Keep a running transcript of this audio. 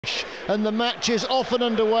And the match is off and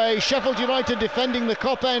underway. Sheffield United defending the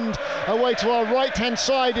Kop end away to our right hand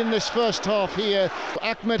side in this first half here.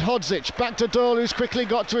 Ahmedhodzic back to Doyle, who's quickly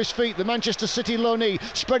got to his feet. The Manchester City loanee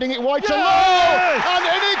spreading it wide to Lowe, and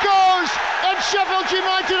in he goes, and Sheffield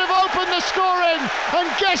United have opened the scoring, and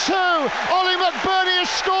guess who? McBurnie has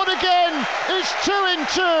scored again. It's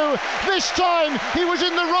 2-2. This time he was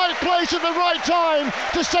in the right place at the right time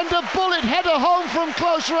to send a bullet header home from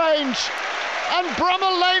close range. And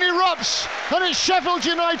Bramall Lane erupts, and it's Sheffield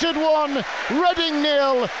United 1, Reading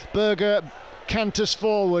 0. Berger canters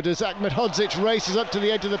forward as Ahmedhodzic races up to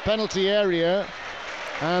the edge of the penalty area,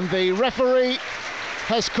 and the referee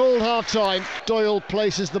has called half-time. Doyle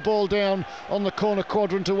places the ball down on the corner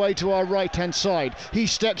quadrant away to our right-hand side. He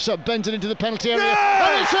steps up, bends it into the penalty area,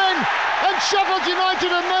 and it's in! And Sheffield United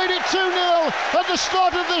have made it 2-0 at the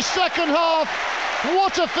start of this second half.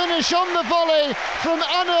 What a finish on the volley from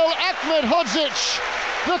Anel Ahmedhodzic.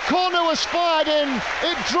 The corner was fired in,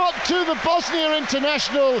 it dropped to the Bosnia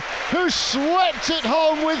international, who swept it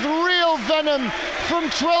home with real venom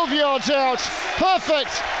from 12 yards out.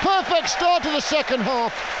 Perfect start to the second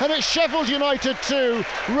half, and it's Sheffield United 2,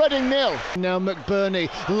 Reading 0. Now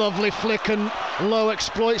McBurnie, lovely flick, and Lowe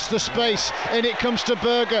exploits the space. In it comes to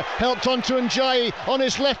Berger, helped onto Ndiaye on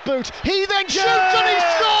his left boot. He then shoots and he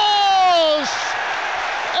scores!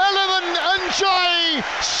 Iliman Ndiaye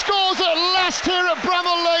scores at last here at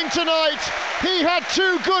Bramall Lane tonight. He had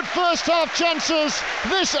two good first half chances.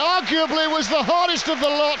 This arguably was the hardest of the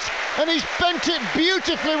lot, and he's bent it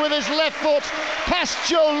beautifully with his left foot past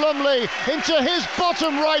Joe Lumley into his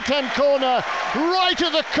bottom right hand corner, right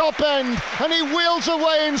at the Kop end, and he wheels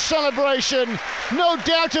away in celebration. No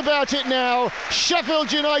doubt about it now,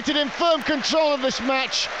 Sheffield United in firm control of this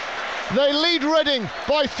match. They lead Reading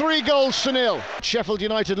by 3-0. Sheffield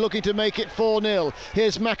United looking to make it 4-0.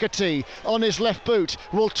 Here's McAtee on his left boot,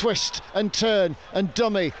 will twist and turn and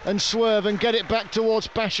dummy and swerve and get it back towards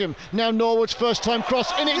Basham. Now Norwood's first time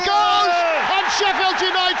cross, in it goes! And Sheffield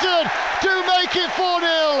United do make it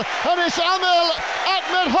 4-0. And it's Anel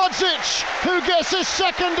Ahmedhodzic who gets his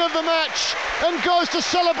second of the match and goes to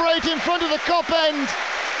celebrate in front of the Kop end.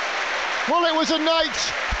 Well, it was a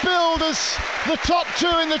night billed as the top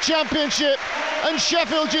two in the Championship, and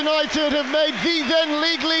Sheffield United have made the then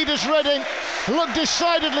league leaders Reading look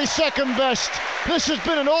decidedly second best. This has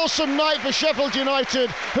been an awesome night for Sheffield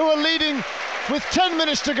United, who are leading with 10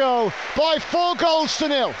 minutes to go by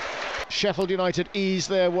 4-0. Sheffield United ease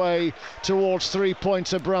their way towards 3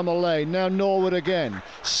 points at Bramall Lane. Now Norwood again,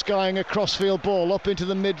 skying a crossfield ball up into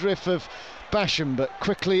the midriff of Basham, but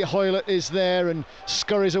quickly Hoylett is there and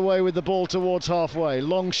scurries away with the ball towards halfway.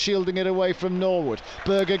 Long shielding it away from Norwood.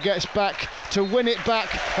 Berger gets back to win it back,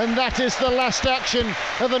 and that is the last action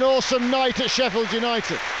of an awesome night at Sheffield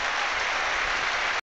United.